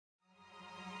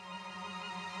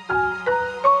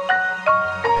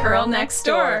girl next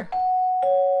door.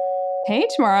 Hey,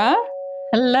 Tamara.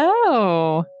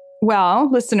 Hello.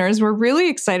 Well, listeners, we're really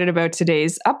excited about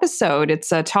today's episode.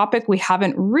 It's a topic we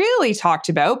haven't really talked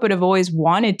about, but have always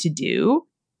wanted to do.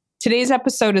 Today's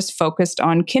episode is focused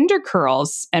on kinder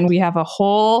curls, and we have a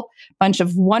whole bunch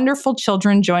of wonderful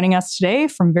children joining us today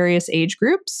from various age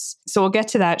groups. So we'll get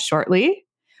to that shortly.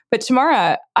 But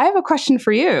Tamara, I have a question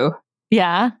for you.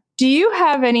 Yeah. Do you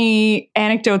have any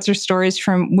anecdotes or stories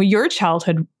from your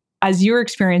childhood as you were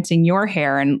experiencing your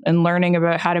hair and learning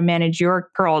about how to manage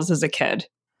your curls as a kid?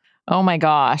 Oh my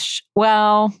gosh.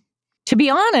 Well, to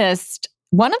be honest,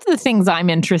 one of the things I'm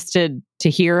interested to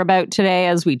hear about today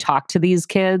as we talk to these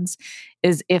kids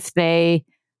is if they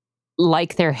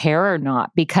like their hair or not.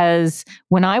 Because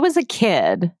when I was a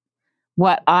kid,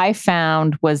 what I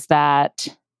found was that,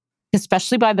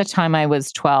 especially by the time I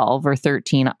was 12 or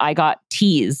 13, I got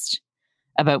teased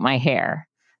about my hair.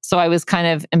 So I was kind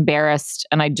of embarrassed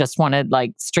and I just wanted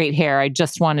like straight hair. I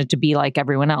just wanted to be like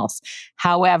everyone else.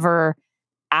 However,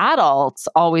 adults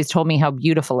always told me how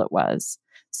beautiful it was.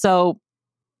 So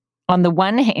on the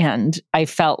one hand, I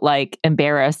felt like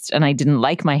embarrassed and I didn't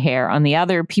like my hair. On the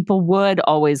other, people would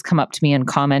always come up to me and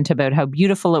comment about how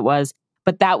beautiful it was.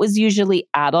 But that was usually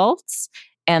adults.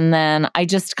 And then I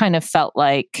just kind of felt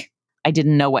like I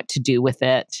didn't know what to do with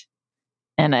it.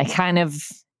 And I kind of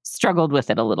struggled with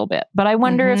it a little bit. But I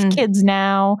wonder if kids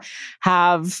now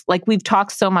have, like, we've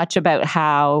talked so much about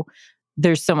how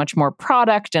there's so much more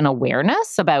product and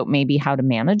awareness about maybe how to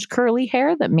manage curly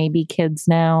hair that maybe kids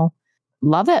now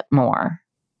love it more.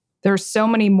 There's so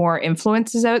many more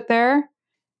influences out there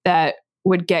that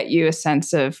would get you a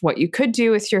sense of what you could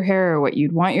do with your hair or what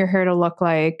you'd want your hair to look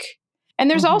like. And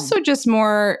there's also just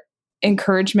more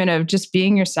encouragement of just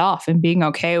being yourself and being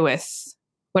okay with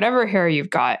whatever hair you've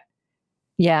got.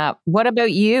 Yeah. What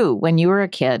about you when you were a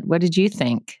kid? What did you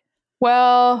think?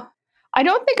 Well, I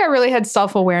don't think I really had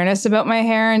self-awareness about my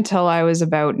hair until I was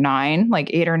about 9, like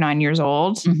 8 or 9 years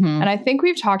old. And I think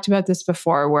we've talked about this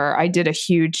before where I did a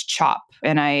huge chop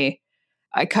and I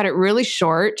cut it really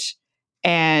short.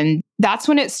 And that's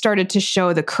when it started to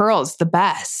show the curls the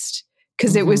best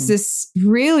because it was this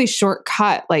really short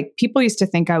cut. Like people used to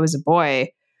think I was a boy.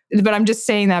 But I'm just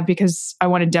saying that because I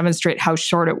want to demonstrate how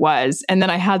short it was. And then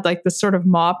I had like this sort of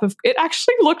mop of, it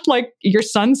actually looked like your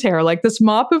son's hair, like this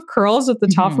mop of curls at the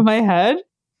top of my head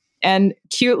and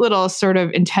cute little sort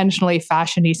of intentionally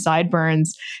fashiony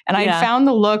sideburns. And I found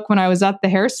the look when I was at the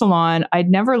hair salon. I'd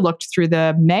never looked through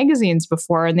the magazines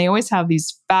before. And they always have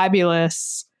these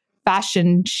fabulous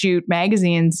fashion shoot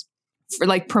magazines for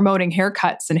like promoting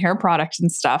haircuts and hair products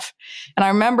and stuff. And I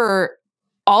remember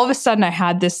all of a sudden I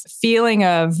had this feeling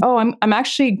of, oh, I'm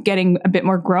actually getting a bit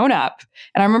more grown up.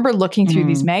 And I remember looking through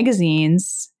these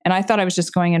magazines and I thought I was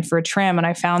just going in for a trim. And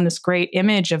I found this great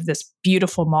image of this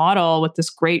beautiful model with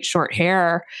this great short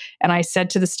hair. And I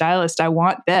said to the stylist, I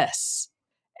want this.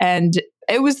 And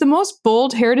it was the most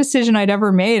bold hair decision I'd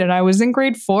ever made. And I was in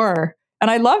grade 4 and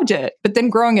I loved it. But then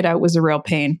growing it out was a real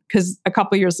pain because a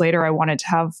couple years later, I wanted to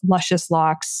have luscious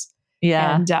locks.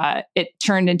 Yeah. And it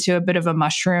turned into a bit of a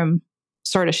mushroom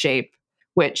sort of shape,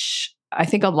 which I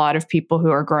think a lot of people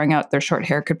who are growing out their short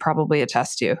hair could probably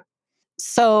attest to.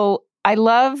 So I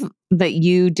love that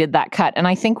you did that cut. And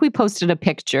I think we posted a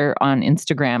picture on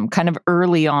Instagram kind of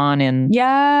early on when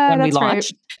we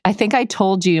launched. Right. I think I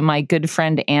told you my good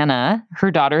friend Anna,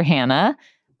 her daughter Hannah,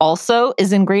 also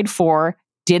is in grade 4,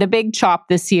 did a big chop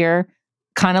this year,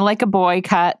 kind of like a boy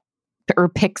cut or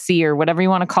pixie or whatever you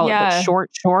want to call it, but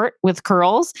short with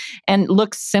curls and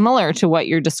looks similar to what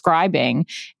you're describing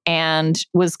and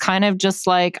was kind of just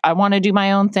like, I want to do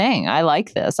my own thing. I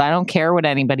like this. I don't care what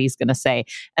anybody's going to say.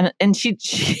 And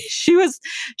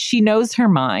she knows her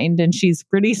mind and she's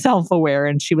pretty self-aware.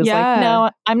 And she was like,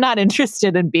 no, I'm not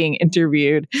interested in being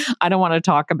interviewed. I don't want to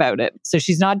talk about it. So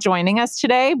she's not joining us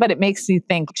today, but it makes me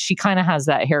think she kind of has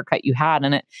that haircut you had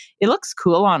and it looks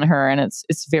cool on her and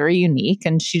it's very unique.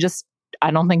 And I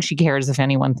don't think she cares if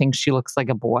anyone thinks she looks like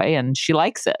a boy and she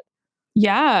likes it.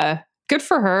 Yeah. Good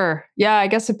for her. Yeah. I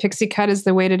guess a pixie cut is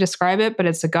the way to describe it, but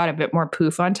it's got a bit more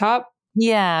poof on top.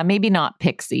 Yeah. Maybe not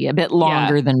pixie, a bit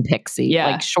longer than pixie,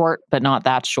 like short, but not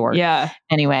that short. Yeah.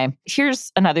 Anyway,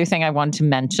 here's another thing I wanted to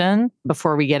mention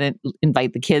before we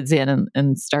invite the kids in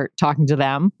and start talking to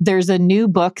them. There's a new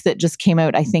book that just came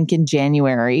out, I think in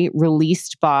January,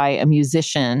 released by a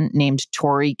musician named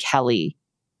Tori Kelly.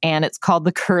 And it's called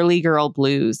The Curly Girl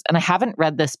Blues. And I haven't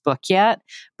read this book yet,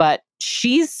 but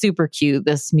she's super cute,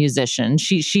 this musician.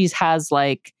 She has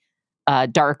like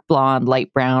dark blonde,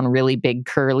 light brown, really big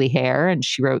curly hair. And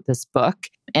she wrote this book.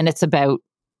 And it's about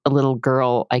a little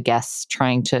girl, I guess,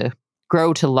 trying to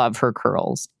grow to love her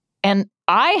curls. And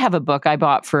I have a book I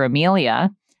bought for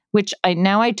Amelia, which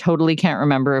I totally can't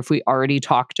remember if we already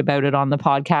talked about it on the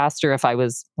podcast or if I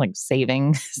was like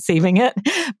saving it.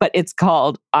 But it's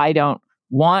called I Don't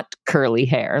Want Curly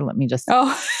Hair. Let me just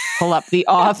pull up the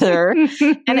author. And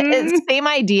it's the same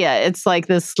idea. It's like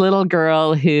this little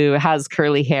girl who has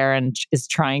curly hair and is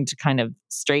trying to kind of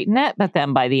straighten it. But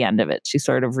then by the end of it, she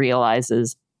sort of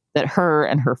realizes that her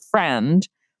and her friend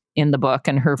in the book,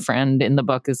 and her friend in the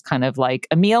book is kind of like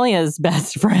Amelia's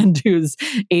best friend who's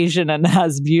Asian and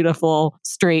has beautiful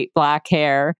straight black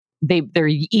hair. They're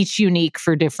each unique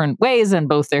for different ways, and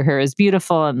both their hair is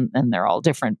beautiful, and they're all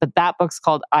different. But that book's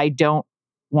called I Don't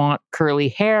Want Curly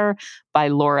Hair by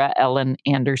Laura Ellen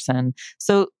Anderson.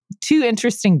 So 2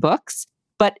 interesting books,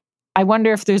 but I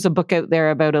wonder if there's a book out there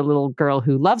about a little girl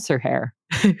who loves her hair,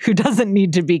 who doesn't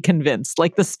need to be convinced.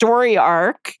 Like the story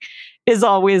arc is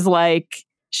always like,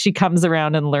 she comes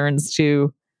around and learns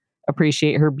to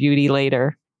appreciate her beauty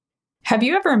later. Have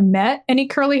you ever met any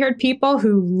curly-haired people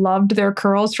who loved their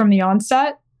curls from the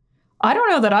onset? I don't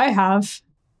know that I have.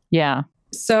 Yeah.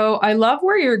 So I love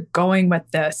where you're going with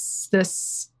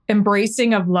this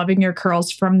embracing of loving your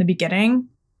curls from the beginning.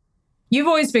 You've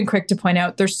always been quick to point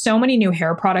out there's so many new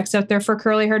hair products out there for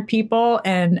curly-haired people,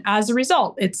 and as a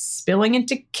result, it's spilling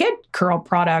into kid curl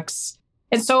products.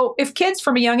 And so if kids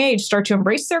from a young age start to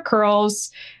embrace their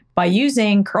curls by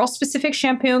using curl-specific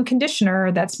shampoo and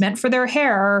conditioner that's meant for their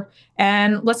hair,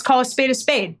 and let's call a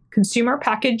spade, consumer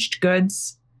packaged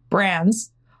goods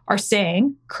brands are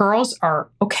saying curls are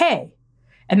okay.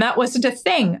 And that wasn't a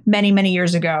thing many, many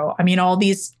years ago. I mean, all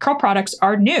these curl products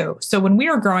are new. So when we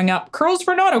were growing up, curls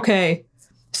were not okay.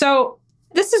 So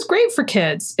this is great for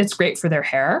kids. It's great for their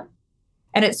hair.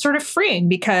 And it's sort of freeing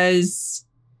because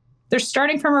they're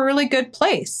starting from a really good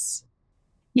place.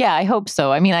 Yeah, I hope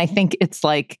so. I mean, I think it's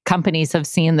like companies have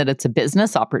seen that it's a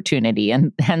business opportunity,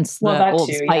 and hence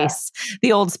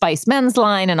the Old Spice men's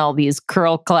line and all these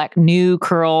new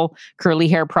curly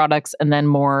hair products, and then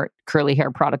more curly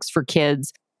hair products for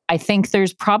kids. I think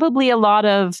there's probably a lot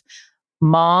of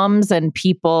moms and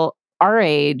people our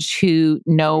age who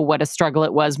know what a struggle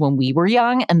it was when we were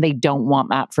young, and they don't want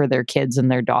that for their kids and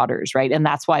their daughters, right? And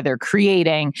that's why they're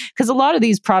creating, because a lot of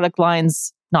these product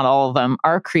lines, not all of them,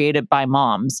 are created by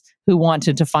moms who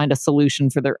wanted to find a solution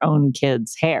for their own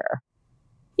kids' hair.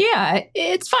 Yeah,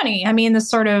 it's funny. I mean, the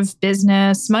sort of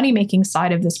business money-making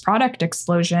side of this product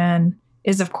explosion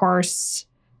is, of course,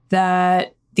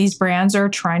 that these brands are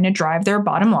trying to drive their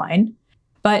bottom line.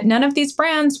 But none of these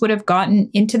brands would have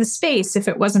gotten into the space if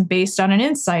it wasn't based on an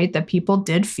insight that people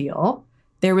did feel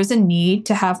there was a need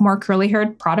to have more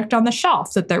curly-haired product on the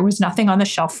shelf, that there was nothing on the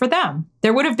shelf for them.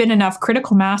 There would have been enough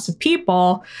critical mass of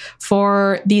people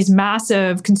for these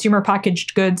massive consumer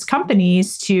packaged goods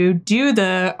companies to do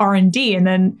the R&D and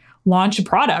then launch a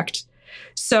product.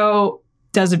 So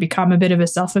does it become a bit of a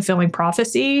self-fulfilling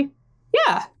prophecy?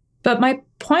 Yeah. But my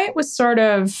point was sort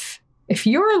of, if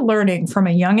you're learning from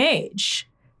a young age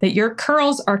that your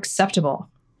curls are acceptable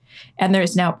and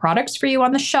there's now products for you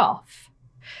on the shelf,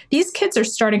 these kids are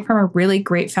starting from a really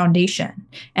great foundation.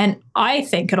 And I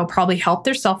think it'll probably help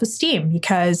their self-esteem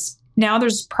because now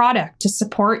there's product to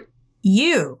support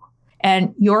you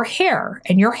and your hair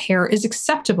is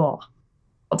acceptable.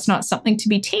 It's not something to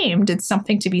be tamed. It's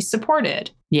something to be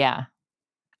supported. Yeah,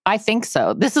 I think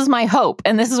so. This is my hope.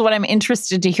 And this is what I'm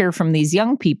interested to hear from these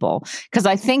young people. Because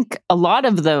I think a lot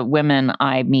of the women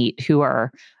I meet who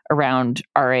are around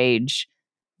our age,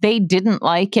 they didn't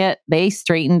like it. They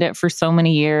straightened it for so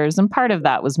many years. And part of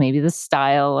that was maybe the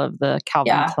style of the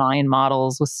Calvin Klein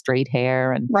models with straight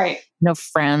hair and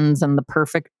Friends and the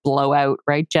perfect blowout,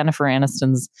 right? Jennifer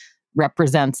Aniston's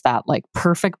represents that like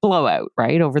perfect blowout,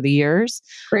 right? Over the years.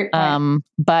 Great point.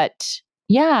 But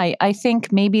yeah, I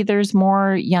think maybe there's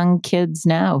more young kids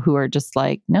now who are just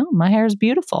like, no, my hair is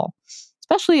beautiful,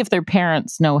 especially if their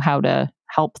parents know how to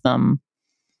help them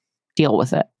deal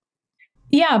with it.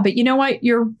 Yeah, but you know what?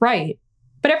 You're right.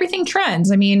 But everything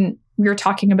trends. I mean, we were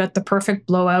talking about the perfect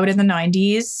blowout in the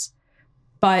 90s.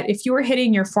 But if you were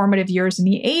hitting your formative years in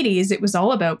the 80s, it was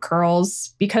all about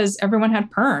curls because everyone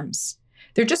had perms.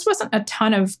 There just wasn't a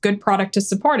ton of good product to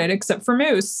support it except for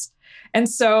mousse. And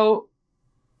so,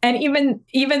 and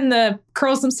even the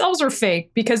curls themselves were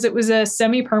fake because it was a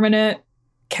semi-permanent,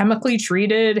 chemically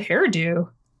treated hairdo.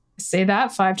 Say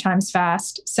that 5 times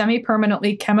fast.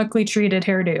 Semi-permanently chemically treated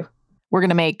hairdo. We're going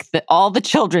to make all the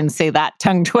children say that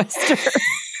tongue twister.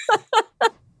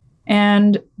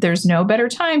 And there's no better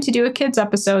time to do a kids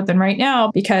episode than right now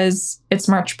because it's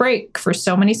March break for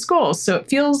so many schools. So it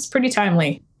feels pretty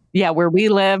timely. Yeah, where we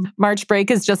live, March break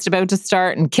is just about to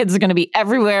start and kids are going to be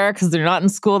everywhere because they're not in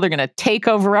school. They're going to take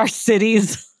over our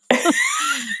cities.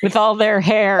 with all their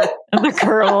hair and the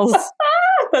curls.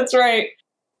 That's right.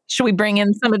 Should we bring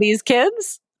in some of these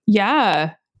kids?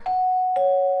 Yeah.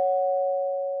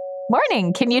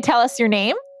 Morning. Can you tell us your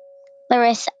name?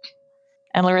 Larissa.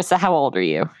 And Larissa, how old are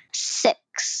you?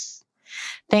 6.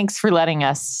 Thanks for letting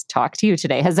us talk to you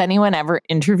today. Has anyone ever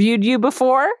interviewed you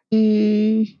before?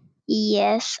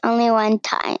 Yes, only one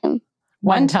time.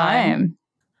 One time.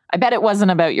 I bet it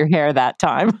wasn't about your hair that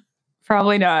time.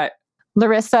 Probably not.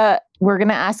 Larissa, we're going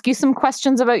to ask you some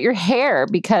questions about your hair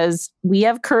because we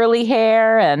have curly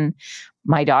hair and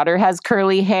my daughter has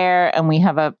curly hair and we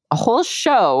have a whole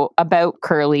show about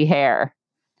curly hair.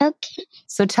 Okay.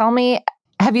 So tell me,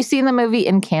 have you seen the movie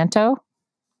Encanto?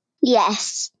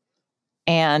 Yes.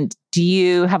 And do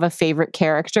you have a favorite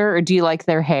character or do you like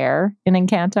their hair in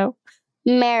Encanto?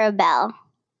 Maribel.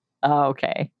 Oh,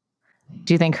 okay.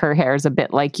 Do you think her hair is a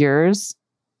bit like yours?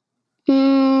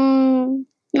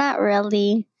 Not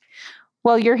really.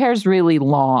 Well, your hair's really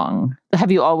long.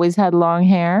 Have you always had long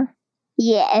hair?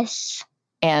 Yes.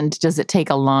 And does it take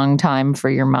a long time for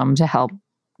your mom to help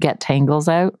get tangles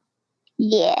out?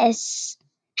 Yes.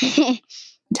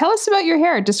 Tell us about your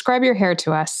hair. Describe your hair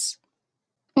to us.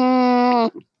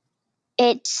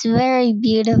 It's very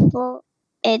beautiful.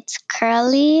 It's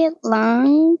curly,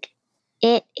 long.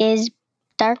 It is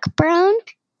dark brown.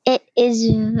 It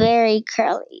is very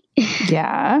curly.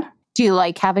 Yeah. Do you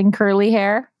like having curly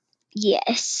hair?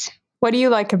 Yes. What do you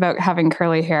like about having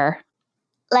curly hair?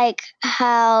 Like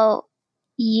how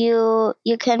you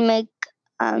can make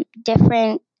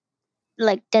different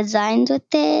like designs with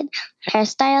it,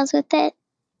 hairstyles with it.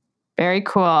 Very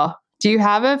cool. Do you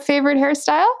have a favorite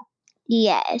hairstyle?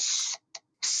 Yes.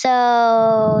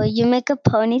 So you make a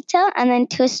ponytail and then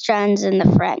 2 strands in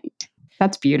the front.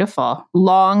 That's beautiful.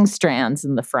 Long strands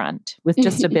in the front with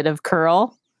just a bit of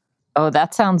curl. Oh,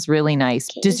 that sounds really nice.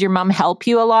 Okay. Does your mom help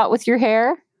you a lot with your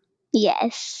hair?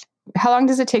 Yes. How long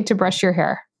does it take to brush your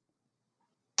hair?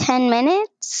 10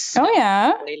 minutes. Oh,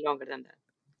 yeah. Way longer than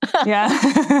that.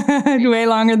 Yeah. Way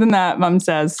longer than that, Mom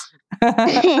says.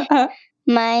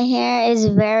 My hair is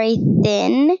very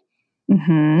thin.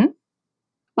 Mm-hmm.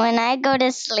 When I go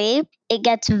to sleep, it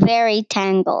gets very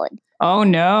tangled. Oh,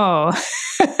 no.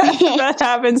 That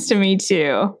happens to me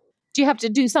too. Do you have to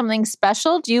do something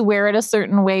special? Do you wear it a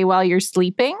certain way while you're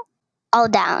sleeping? All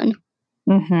down.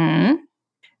 Mm-hmm.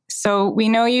 So we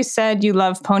know you said you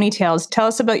love ponytails. Tell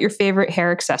us about your favorite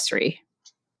hair accessory.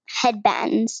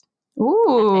 Headbands. Ooh.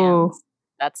 Headbands.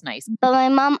 That's nice. But my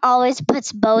mom always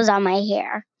puts bows on my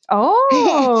hair.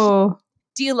 Oh.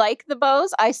 Do you like the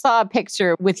bows? I saw a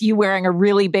picture with you wearing a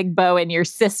really big bow and your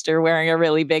sister wearing a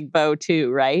really big bow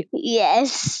too, right?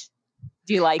 Yes.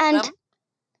 Do you like them?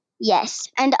 Yes.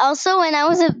 And also when I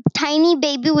was a tiny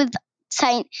baby with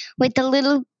a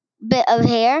little bit of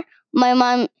hair, my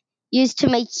mom used to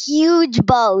make huge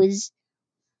bows.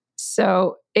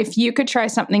 So if you could try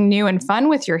something new and fun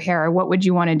with your hair, what would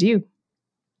you want to do?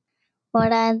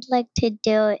 What I'd like to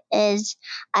do is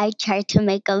I try to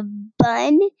make a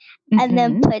bun and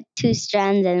then put 2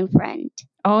 strands in front.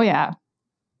 Oh, yeah.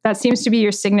 That seems to be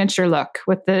your signature look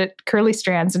with the curly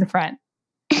strands in front.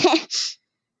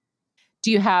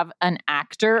 Do you have an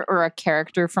actor or a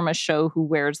character from a show who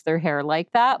wears their hair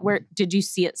like that? Where did you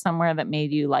see it somewhere that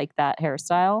made you like that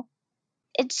hairstyle?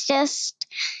 It's just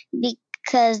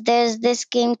because there's this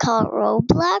game called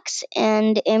Roblox,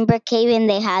 and in Brookhaven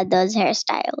they had those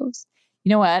hairstyles. You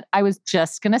know what? I was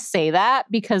just going to say that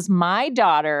because my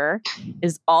daughter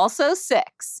is also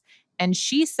 6 and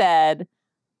she said,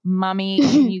 "Mommy,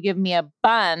 can you give me a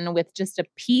bun with just a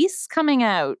piece coming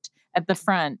out at the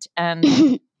front?"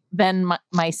 And then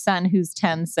my son, who's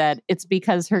 10, said, "It's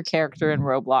because her character in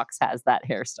Roblox has that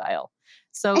hairstyle."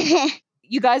 So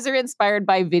you guys are inspired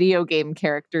by video game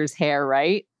characters' hair,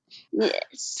 right?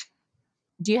 Yes.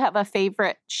 Do you have a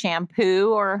favorite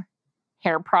shampoo or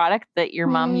hair product that your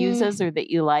mom uses or that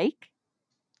you like?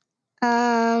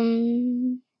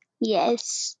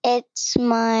 Yes. It's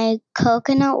my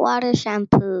coconut water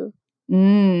shampoo. Do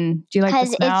you like the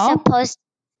smell?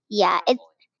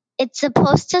 It's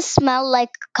supposed to smell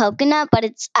like coconut, but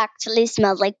it's actually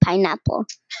smells like pineapple.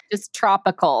 Just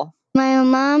tropical. My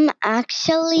mom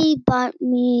actually bought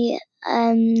me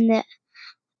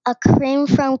a cream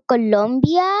from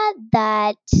Colombia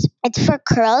that it's for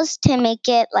curls to make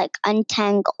it like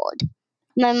untangled.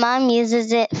 My mom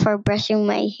uses it for brushing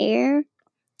my hair.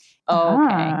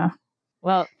 Okay.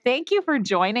 Well, thank you for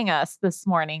joining us this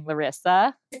morning,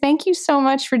 Larissa. Thank you so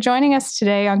much for joining us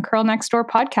today on Curl Next Door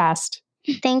podcast.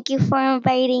 Thank you for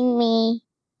inviting me.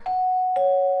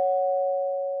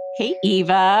 Hey,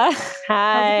 Eva. Hi.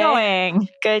 How's it going?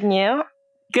 Good, and you?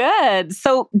 Good.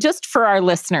 So just for our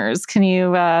listeners, can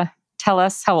you tell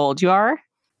us how old you are?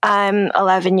 I'm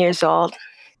 11 years old.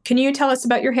 Can you tell us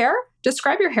about your hair?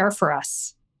 Describe your hair for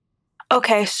us.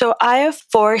 Okay, so I have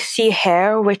 4C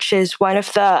hair, which is one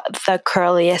of the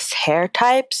curliest hair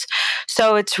types.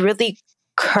 So it's really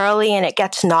curly and it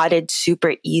gets knotted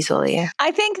super easily.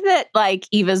 I think that like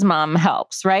Eva's mom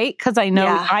helps, right? Because I know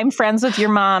I'm friends with your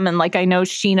mom and like I know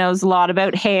she knows a lot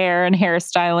about hair and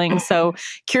hairstyling. So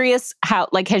curious how,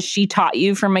 like, has she taught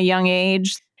you from a young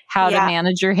age how to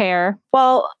manage your hair?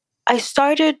 Well, I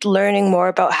started learning more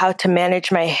about how to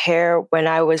manage my hair when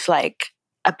I was like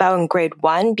about in grade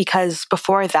 1, because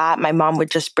before that, my mom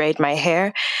would just braid my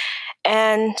hair.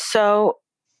 And so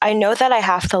I know that I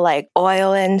have to like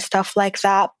oil and stuff like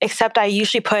that, except I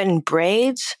usually put in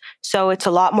braids. So it's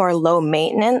a lot more low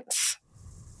maintenance.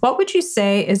 What would you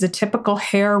say is a typical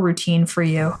hair routine for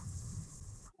you?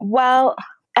 Well,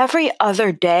 every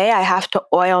other day I have to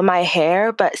oil my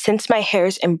hair, but since my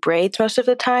hair's in braids most of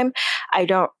the time, I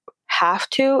don't have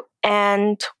to.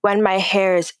 And when my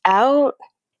hair is out,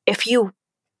 if you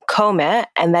comb it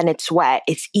and then it's wet,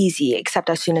 it's easy, except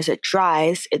as soon as it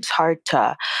dries, it's hard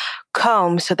to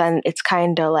comb. So then it's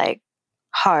kind of like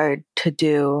hard to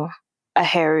do a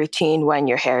hair routine when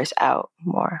your hair is out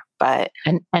more, but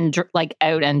and like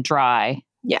out and dry.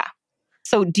 Yeah.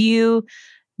 So do you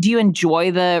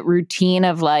enjoy the routine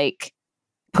of like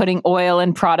putting oil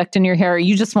and product in your hair? Or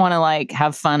you just want to like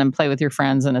have fun and play with your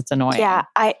friends and it's annoying? Yeah,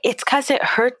 it's because it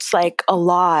hurts like a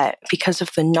lot because of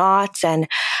the knots and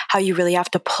how you really have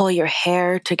to pull your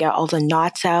hair to get all the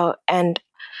knots out. And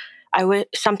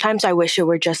sometimes I wish it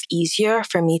were just easier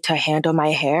for me to handle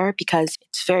my hair, because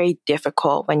it's very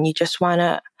difficult when you just want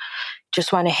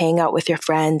to hang out with your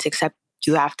friends, except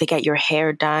you have to get your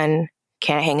hair done.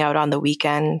 Can't hang out on the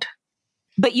weekend.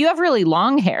 But you have really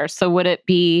long hair. So would it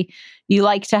be, you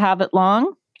like to have it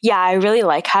long? Yeah, I really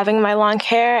like having my long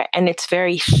hair, and it's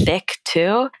very thick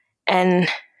too. And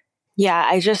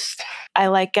yeah, I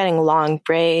like getting long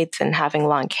braids and having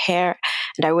long hair.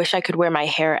 And I wish I could wear my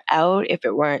hair out if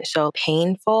it weren't so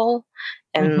painful.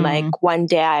 And like one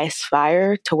day I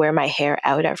aspire to wear my hair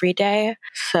out every day.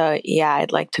 So yeah,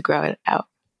 I'd like to grow it out.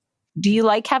 Do you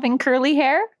like having curly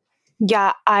hair?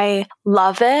 Yeah, I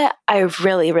love it. I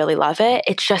really, really love it.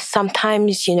 It's just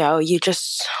sometimes, you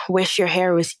just wish your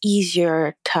hair was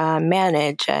easier to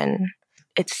manage. And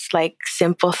it's like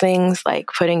simple things like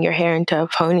putting your hair into a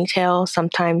ponytail.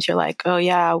 Sometimes you're like, oh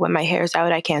yeah, when my hair's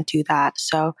out, I can't do that.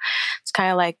 So it's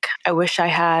kind of like, I wish I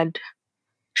had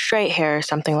straight hair or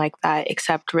something like that,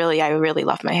 except really, I really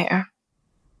love my hair.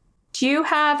 Do you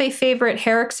have a favorite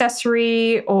hair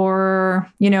accessory, or,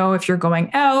 if you're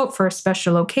going out for a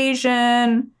special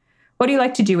occasion, what do you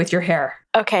like to do with your hair?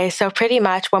 Okay, so pretty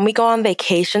much when we go on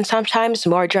vacation sometimes,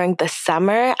 more during the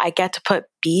summer, I get to put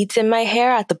beads in my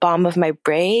hair at the bottom of my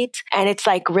braids. And it's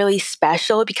like really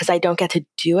special because I don't get to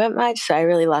do it much. So I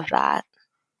really love that.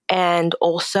 And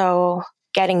also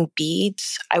getting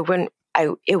beads, it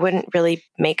wouldn't really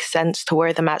make sense to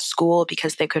wear them at school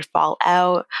because they could fall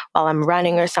out while I'm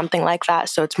running or something like that.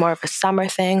 So it's more of a summer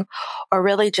thing, or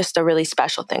really just a really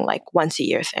special thing, like once a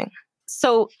year thing.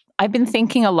 So I've been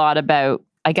thinking a lot about,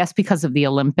 I guess because of the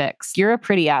Olympics, you're a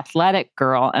pretty athletic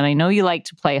girl, and I know you like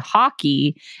to play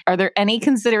hockey. Are there any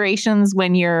considerations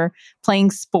when you're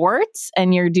playing sports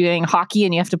and you're doing hockey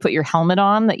and you have to put your helmet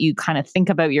on that you kind of think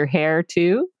about your hair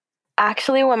too?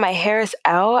 Actually, when my hair is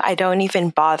out, I don't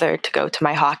even bother to go to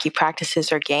my hockey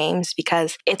practices or games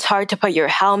because it's hard to put your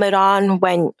helmet on.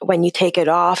 When you take it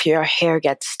off, your hair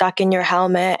gets stuck in your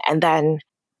helmet. And then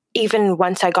even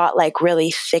once I got like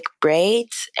really thick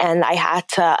braids and I had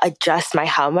to adjust my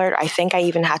helmet, I think I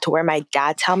even had to wear my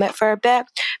dad's helmet for a bit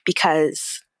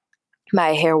because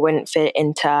my hair wouldn't fit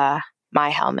into my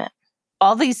helmet.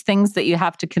 All these things that you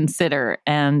have to consider.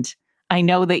 And I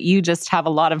know that you just have a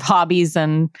lot of hobbies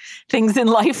and things in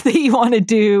life that you want to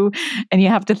do, and you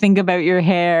have to think about your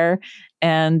hair.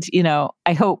 And,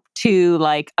 I hope too,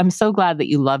 like, I'm so glad that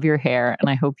you love your hair, and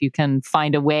I hope you can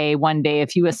find a way one day,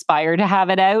 if you aspire to have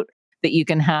it out, that you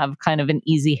can have kind of an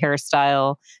easy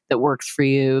hairstyle that works for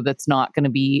you, that's not going to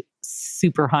be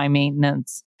super high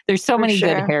maintenance. There's so many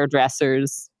good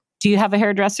hairdressers. Do you have a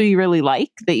hairdresser you really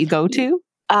like that you go to?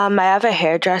 I have a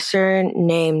hairdresser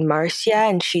named Marcia,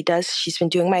 and she's been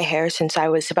doing my hair since I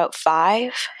was about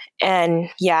 5. And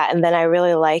then I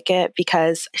really like it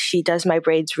because she does my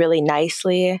braids really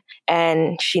nicely,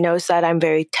 and she knows that I'm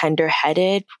very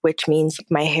tender-headed, which means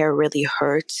my hair really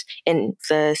hurts in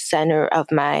the center of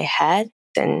my head.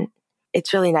 And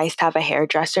it's really nice to have a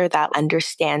hairdresser that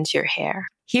understands your hair.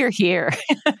 Hear, hear.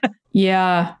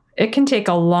 Yeah, it can take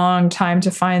a long time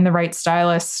to find the right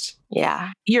stylist.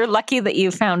 Yeah. You're lucky that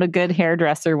you found a good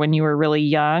hairdresser when you were really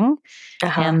young,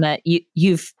 and that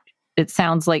you've. It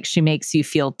sounds like she makes you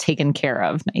feel taken care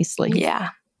of nicely. Yeah.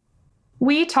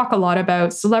 We talk a lot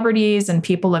about celebrities and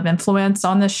people of influence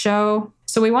on this show.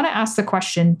 So we want to ask the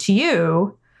question to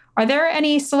you. Are there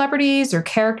any celebrities or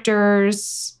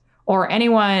characters or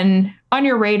anyone on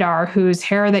your radar whose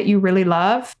hair that you really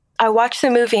love? I watched the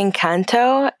movie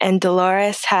Encanto, and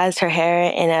Dolores has her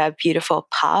hair in a beautiful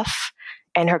puff,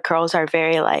 and her curls are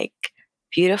very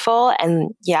beautiful.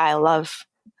 And yeah, I love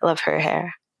her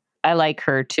hair. I like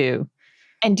her too.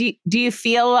 And do you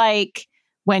feel like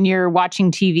when you're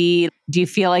watching TV, do you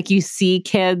feel like you see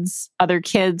other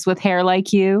kids with hair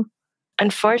like you?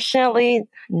 Unfortunately,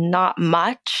 not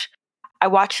much. I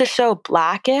watched the show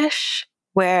Blackish,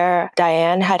 where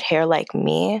Diane had hair like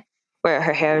me, where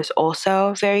her hair is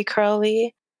also very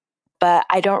curly. But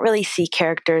I don't really see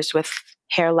characters with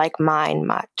hair like mine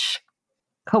much.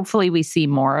 Hopefully we see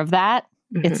more of that.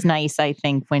 Mm-hmm. It's nice, I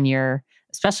think,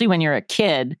 especially when you're a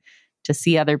kid, to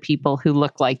see other people who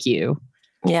look like you.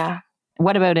 Yeah.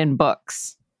 What about in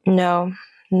books? No,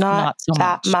 not so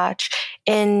that much.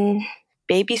 In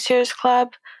Babysitter's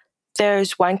Club,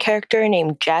 there's one character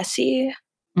named Jessie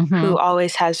who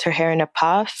always has her hair in a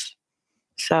puff.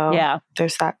 So yeah,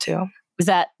 there's that too.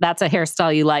 That's a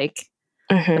hairstyle you like?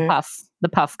 Mm-hmm. The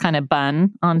puff kind of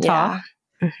bun on top.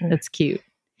 Yeah. Mm-hmm. That's cute.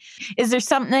 Is there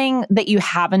something that you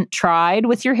haven't tried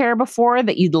with your hair before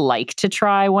that you'd like to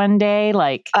try one day?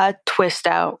 Like a twist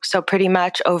out. So pretty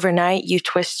much overnight, you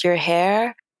twist your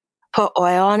hair, put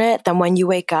oil on it. Then when you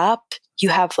wake up, you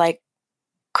have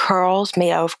curls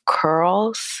made out of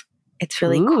curls. It's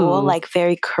really cool,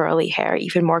 very curly hair,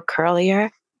 even more curlier.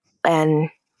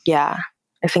 And yeah,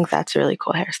 I think that's a really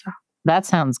cool hairstyle. That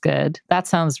sounds good. That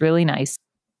sounds really nice.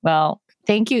 Well,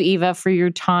 thank you, Eva, for your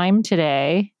time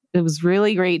today. It was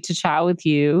really great to chat with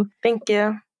you. Thank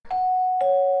you.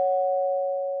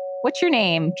 What's your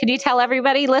name? Can you tell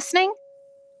everybody listening?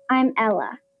 I'm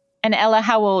Ella. And Ella,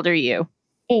 how old are you?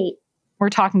 8. We're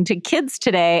talking to kids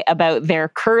today about their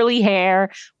curly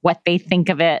hair, what they think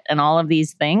of it, and all of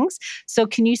these things. So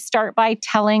can you start by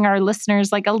telling our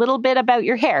listeners a little bit about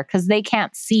your hair, because they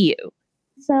can't see you?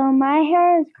 So my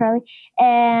hair is curly,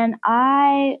 and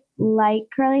I like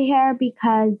curly hair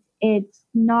because it's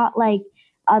not like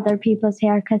other people's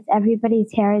hair, because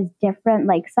everybody's hair is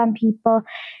different. Some people's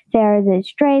hair is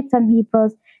straight, some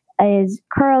people's is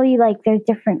curly. There's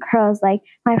different curls.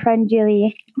 My friend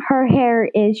Julie, her hair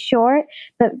is short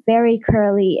but very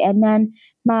curly, and then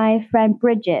my friend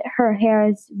Bridget, her hair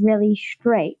is really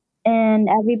straight. And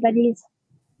everybody's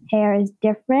hair is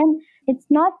different. It's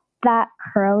not that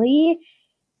curly,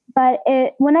 but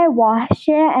when I wash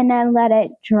it and then let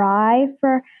it dry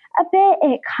for a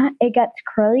bit, it gets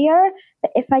curlier.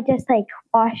 But if I just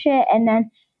wash it and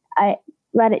then I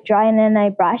let it dry and then I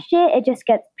brush it, it just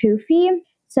gets poofy.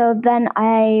 So then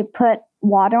I put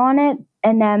water on it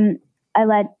and then I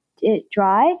let it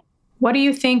dry. What do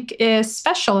you think is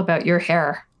special about your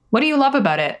hair? What do you love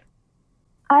about it?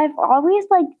 I've always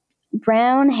liked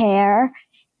brown hair,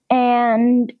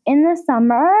 and in the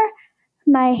summer,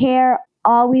 my hair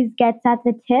always gets at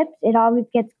the tips. It always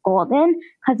gets golden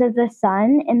because of the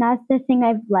sun, and that's the thing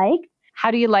I've liked.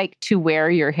 How do you like to wear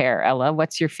your hair, Ella?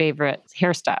 What's your favorite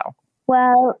hairstyle?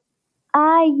 Well,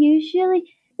 I usually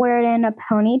wear it in a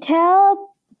ponytail,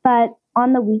 but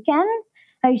on the weekends,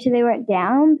 I usually wear it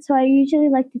down. So I usually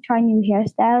like to try new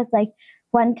hairstyles.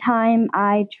 One time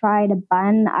I tried a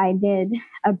bun. I did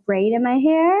a braid in my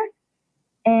hair.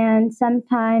 And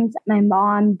sometimes my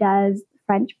mom does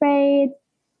French braids,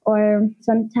 or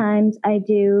sometimes I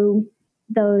do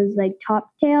those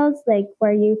top tails,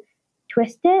 where you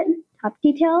twist it,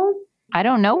 topsy tails. I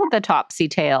don't know what the topsy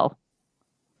tail.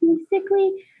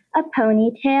 Basically a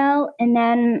ponytail, and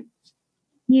then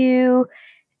you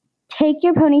take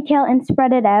your ponytail and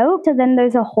spread it out. So then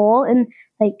there's a hole in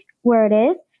where it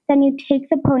is. Then you take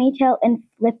the ponytail and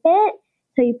flip it.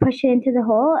 So you push it into the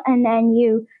hole and then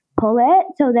you pull it.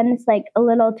 So then it's a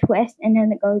little twist and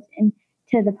then it goes into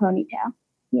the ponytail.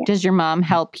 Yeah. Does your mom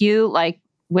help you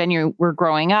when you were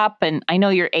growing up? And I know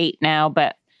you're 8 now,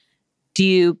 but do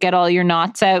you get all your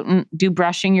knots out and do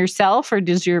brushing yourself, or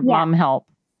does your mom help?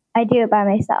 I do it by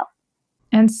myself.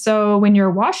 And so when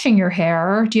you're washing your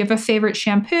hair, do you have a favorite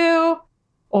shampoo?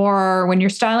 Or when you're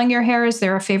styling your hair, is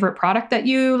there a favorite product that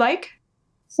you like?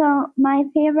 So my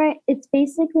favorite, it's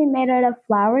basically made out of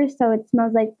flowers, so it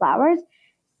smells like flowers.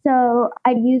 So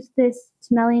I use this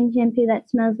smelling shampoo that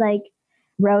smells like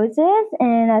roses,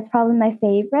 and that's probably my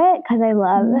favorite because I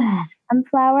love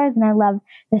flowers and I love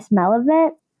the smell of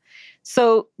it.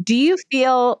 So do you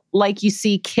feel like you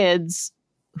see kids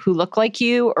who look like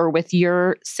you or with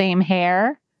your same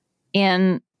hair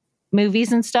in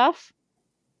movies and stuff?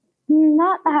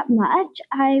 Not that much.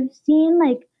 I've seen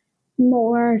like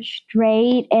more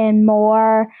straight and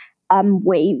more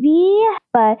wavy,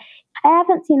 but I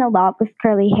haven't seen a lot with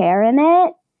curly hair in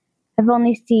it. I've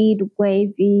only seen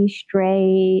wavy,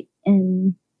 straight,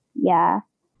 and yeah.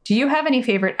 Do you have any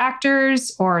favorite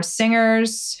actors or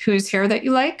singers whose hair that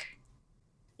you like?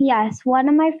 Yes, one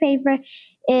of my favorite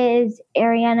is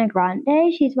Ariana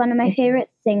Grande. She's one of my favorite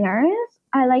singers.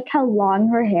 I like how long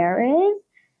her hair is.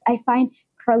 I find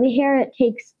curly hair, it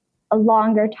takes a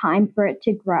longer time for it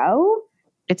to grow.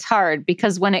 It's hard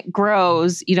because when it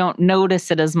grows, you don't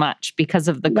notice it as much because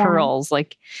of the curls.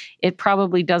 Like it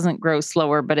probably doesn't grow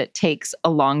slower, but it takes a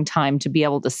long time to be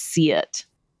able to see it.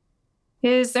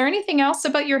 Is there anything else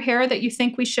about your hair that you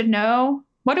think we should know?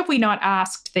 What have we not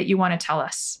asked that you want to tell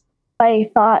us? I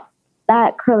thought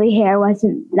that curly hair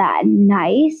wasn't that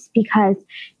nice because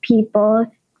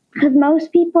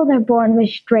most people, they're born with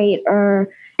straight or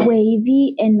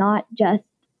wavy and not just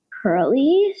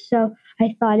curly. So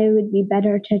I thought it would be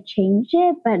better to change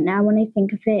it. But now when I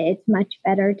think of it, it's much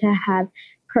better to have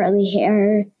curly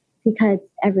hair because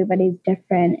everybody's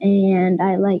different and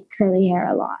I like curly hair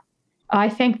a lot. I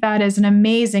think that is an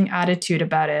amazing attitude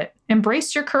about it.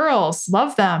 Embrace your curls.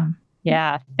 Love them.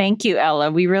 Yeah. Thank you,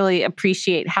 Ella. We really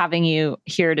appreciate having you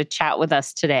here to chat with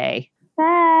us today.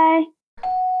 Bye.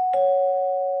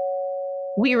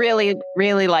 We really,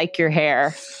 really like your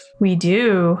hair. We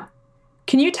do.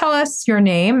 Can you tell us your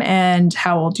name and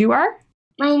how old you are?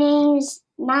 My name's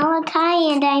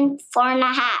Malachi and I'm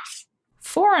 4.5.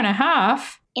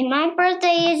 4.5? And my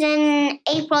birthday is in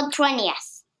April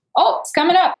 20th. Oh, it's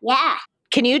coming up. Yeah.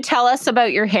 Can you tell us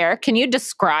about your hair? Can you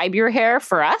describe your hair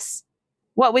for us?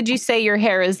 What would you say your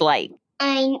hair is like?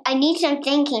 I need some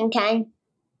thinking time.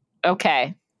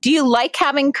 Okay. Do you like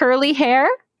having curly hair?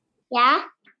 Yeah?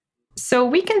 So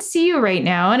we can see you right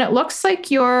now, and it looks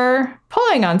like you're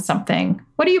pulling on something.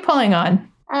 What are you pulling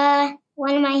on?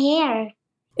 One of my hair.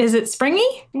 Is it springy?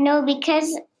 No,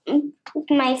 because with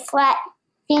my flat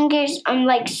fingers, I'm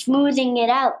like smoothing it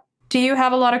out. Do you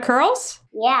have a lot of curls?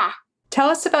 Yeah. Tell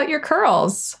us about your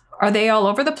curls. Are they all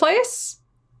over the place?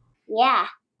 Yeah.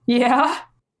 Yeah.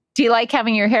 Do you like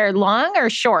having your hair long or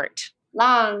short?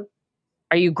 Long.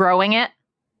 Are you growing it?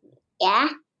 Yeah.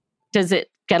 Does it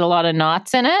get a lot of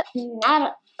knots in it?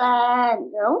 Not,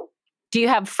 no. Do you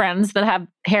have friends that have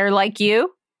hair like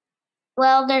you?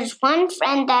 Well, there's one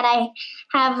friend that I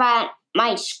have at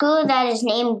my school that is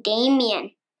named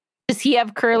Damien. Does he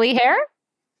have curly hair?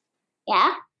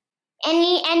 Yeah. And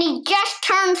he just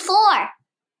turned 4.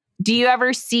 Do you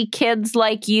ever see kids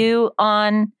like you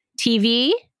on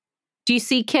TV? Do you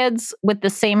see kids with the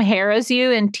same hair as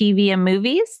you in TV and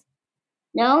movies?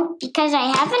 No, because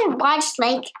I haven't watched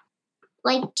like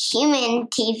human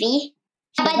TV.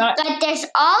 But there's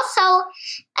also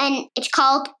it's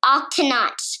called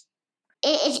Octonauts.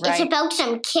 It's about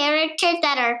some characters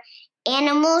that are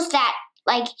animals that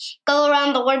like go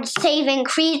around the world saving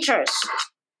creatures.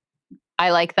 I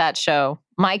like that show.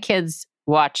 My kids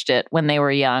watched it when they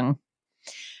were young.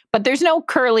 But there's no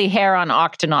curly hair on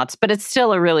Octonauts, but it's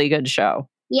still a really good show.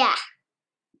 Yeah.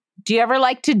 Do you ever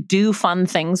like to do fun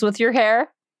things with your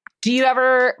hair? Do you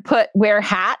ever wear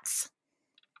hats?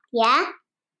 Yeah.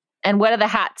 And what do the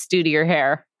hats do to your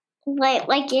hair?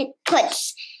 Like it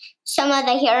puts some of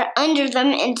the hair under them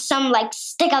and some like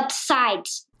stick out the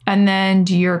sides. And then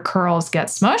do your curls get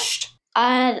smushed?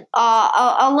 A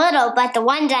little, but the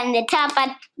ones on the top, but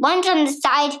ones on the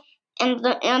side and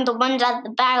the ones at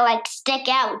the back like stick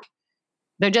out.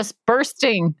 They're just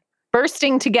bursting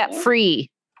to get free.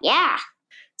 Yeah.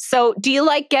 So do you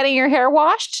like getting your hair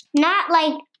washed? Not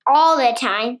like all the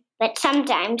time, but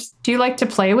sometimes. Do you like to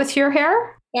play with your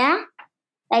hair? Yeah.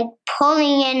 Like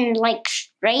pulling and like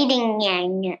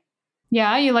straightening it.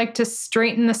 Yeah, you like to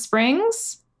straighten the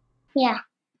springs? Yeah.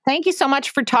 Thank you so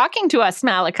much for talking to us,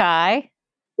 Malachi.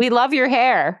 We love your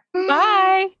hair.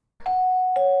 Bye.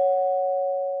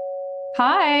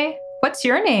 Hi, what's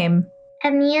your name?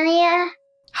 Amelia.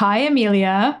 Hi,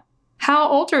 Amelia. How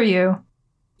old are you?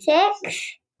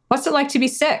 6. What's it like to be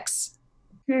 6?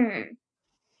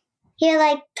 You're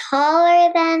like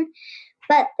taller than,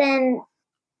 but then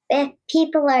if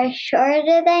people are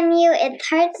shorter than you, it's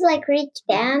hard to like reach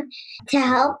down to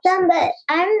help them, but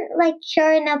I'm like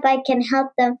sure enough I can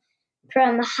help them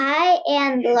from high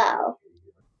and low.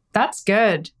 That's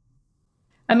good.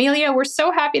 Amelia, we're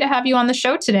so happy to have you on the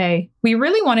show today. We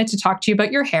really wanted to talk to you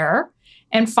about your hair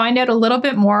and find out a little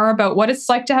bit more about what it's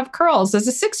like to have curls as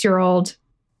a 6-year-old.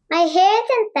 My hair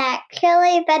isn't that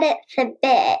curly, but it's a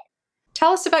bit.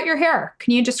 Tell us about your hair.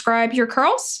 Can you describe your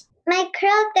curls? My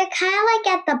curls, they're kind of like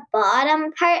at the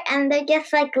bottom part, and they're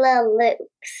just like little loops.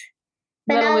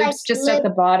 But Little not loops like just at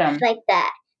the bottom. like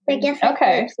that. They're just like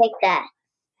loops like that.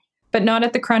 But not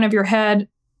at the crown of your head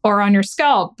or on your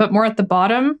scalp, but more at the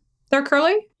bottom, they're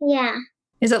curly? Yeah.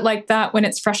 Is it like that when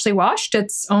it's freshly washed?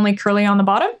 It's only curly on the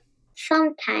bottom?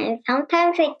 Sometimes.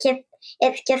 Sometimes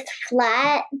it's just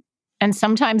flat. And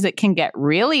sometimes it can get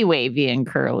really wavy and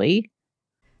curly.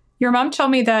 Your mom told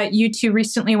me that you two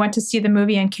recently went to see the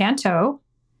movie Encanto.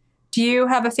 Do you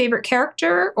have a favorite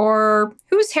character, or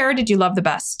whose hair did you love the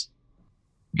best?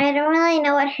 I don't really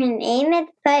know what her name is,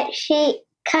 but she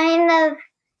kind of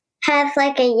has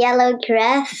like a yellow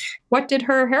dress. What did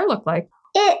her hair look like?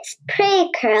 It's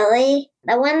pretty curly.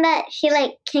 The one that she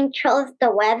like controls the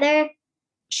weather.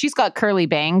 She's got curly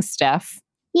bangs, Steph.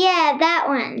 Yeah, that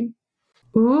one.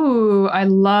 Ooh, I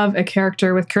love a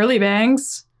character with curly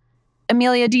bangs.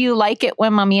 Amelia, do you like it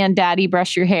when mommy and daddy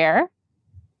brush your hair?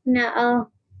 No.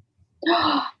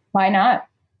 Why not?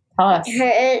 Tell us. It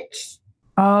hurts.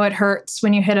 Oh, it hurts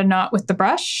when you hit a knot with the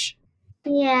brush?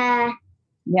 Yeah.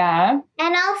 Yeah.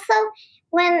 And also,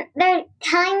 when they're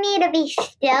telling me to be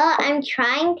still, I'm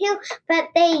trying to, but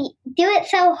they do it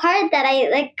so hard that I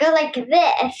like go like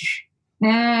this.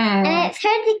 And it's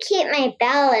hard to keep my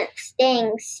balance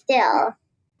staying still.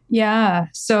 Yeah,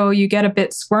 so you get a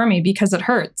bit squirmy because it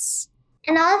hurts.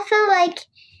 And also, like,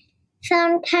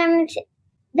 sometimes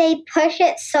they push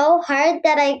it so hard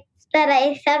that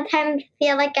I sometimes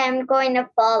feel like I'm going to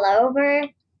fall over.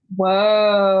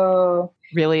 Whoa.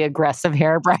 Really aggressive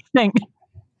hair brushing.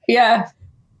 Yeah.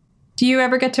 Do you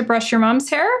ever get to brush your mom's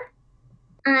hair?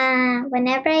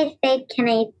 Whenever I say, can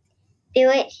I do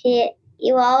it,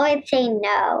 you always say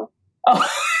no. Oh.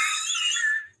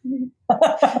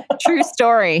 True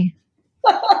story.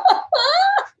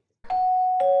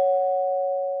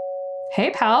 Hey,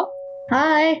 pal.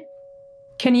 Hi,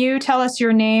 Can you tell us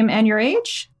your name and your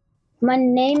age? my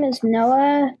name is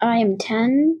Noah. I am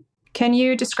 10. Can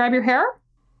you describe your hair?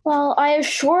 Well, I have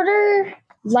shorter,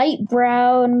 light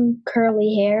brown,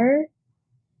 curly hair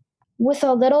with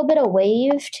a little bit of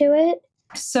wave to it.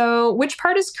 So, which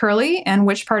part is curly and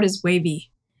which part is wavy?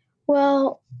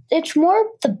 Well, it's more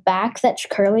the back that's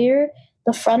curlier.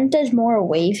 The front is more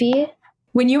wavy.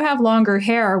 When you have longer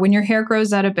hair, when your hair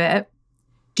grows out a bit,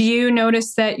 do you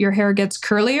notice that your hair gets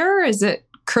curlier? Is it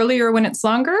curlier when it's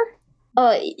longer?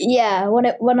 Yeah.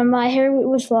 When my hair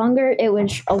was longer, it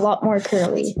was a lot more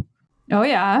curly. Oh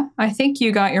yeah, I think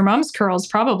you got your mom's curls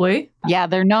probably. Yeah,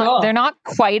 they're not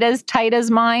quite as tight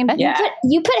as mine. Yeah.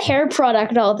 You put hair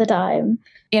product all the time.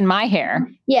 In my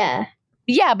hair. Yeah.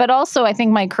 Yeah, but also I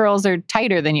think my curls are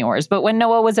tighter than yours. But when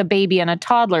Noah was a baby and a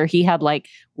toddler, he had like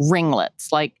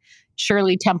ringlets, like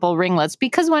Shirley Temple ringlets.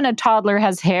 Because when a toddler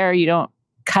has hair, you don't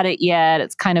cut it yet.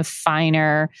 It's kind of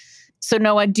finer. So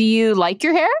Noah, do you like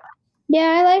your hair?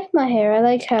 Yeah, I like my hair. I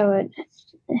like how it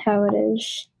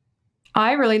is.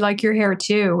 I really like your hair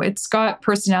too. It's got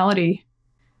personality.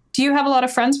 Do you have a lot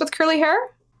of friends with curly hair?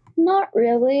 Not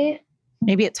really.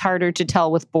 Maybe it's harder to tell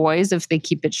with boys if they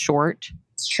keep it short.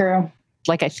 It's true.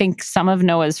 Like I think some of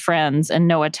Noah's friends, and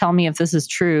Noah, tell me if this is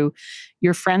true,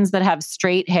 your friends that have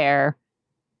straight hair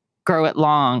grow it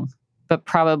long, but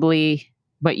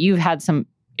you've had some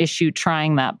issue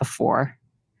trying that before.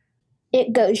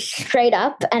 It goes straight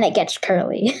up and it gets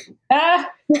curly. I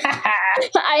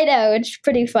know, it's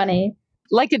pretty funny.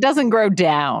 Like it doesn't grow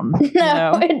down.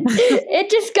 No, it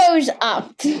just goes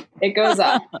up. It goes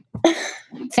up.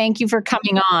 Thank you for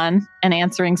coming on and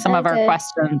answering some of our Okay.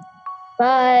 questions.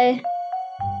 Bye.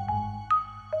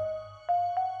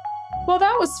 Well,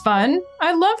 that was fun.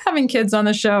 I love having kids on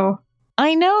the show.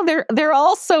 I know they're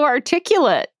all so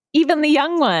articulate, even the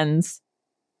young ones.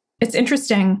 It's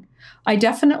interesting. I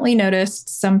definitely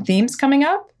noticed some themes coming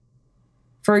up.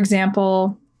 For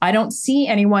example, I don't see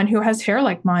anyone who has hair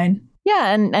like mine.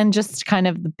 Yeah, and just kind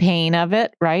of the pain of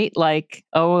it, right? Like,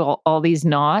 all these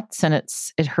knots and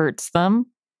it hurts them,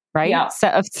 right? Yeah.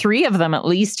 So, 3 of them at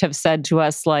least have said to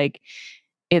us, like,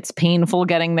 it's painful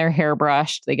getting their hair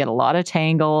brushed. They get a lot of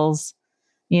tangles.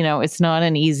 You know, it's not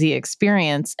an easy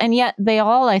experience. And yet they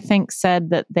all, I think,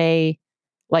 said that they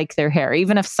like their hair.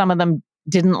 Even if some of them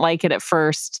didn't like it at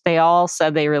first, they all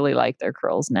said they really like their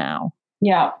curls now.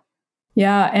 Yeah.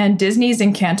 Yeah, and Disney's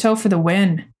Encanto for the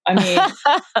win. I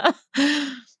mean,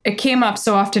 it came up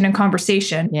so often in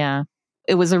conversation. Yeah.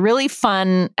 It was a really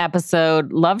fun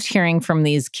episode. Loved hearing from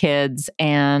these kids.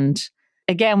 And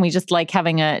again, we just like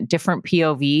having a different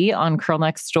POV on Curl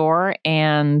Next Door.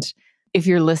 And if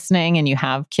you're listening and you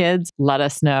have kids, let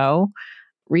us know.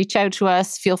 Reach out to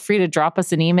us. Feel free to drop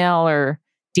us an email or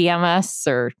DM us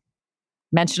or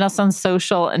Mention us on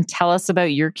social and tell us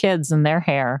about your kids and their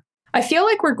hair. I feel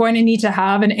like we're going to need to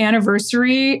have an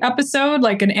anniversary episode,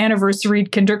 like an anniversary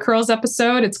Kinder Curls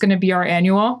episode. It's going to be our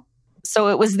annual. So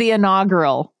it was the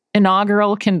inaugural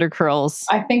Kinder Curls.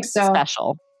 I think so.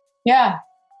 Special. Yeah.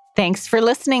 Thanks for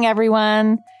listening,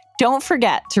 everyone. Don't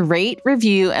forget to rate,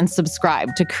 review, and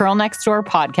subscribe to Curl Next Door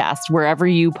Podcast wherever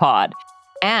you pod.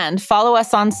 And follow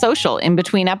us on social in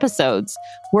between episodes.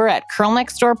 We're at Curl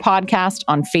Next Door Podcast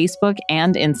on Facebook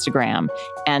and Instagram,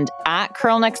 and at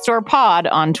Curl Next Door Pod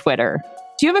on Twitter.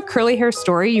 Do you have a curly hair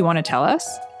story you want to tell us?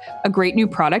 A great new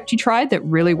product you tried that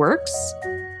really works?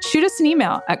 Shoot us an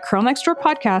email at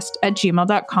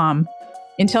curlnextdoorpodcast@gmail.com.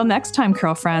 Until next time,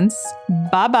 curl friends.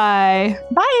 Bye-bye.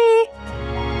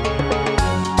 Bye.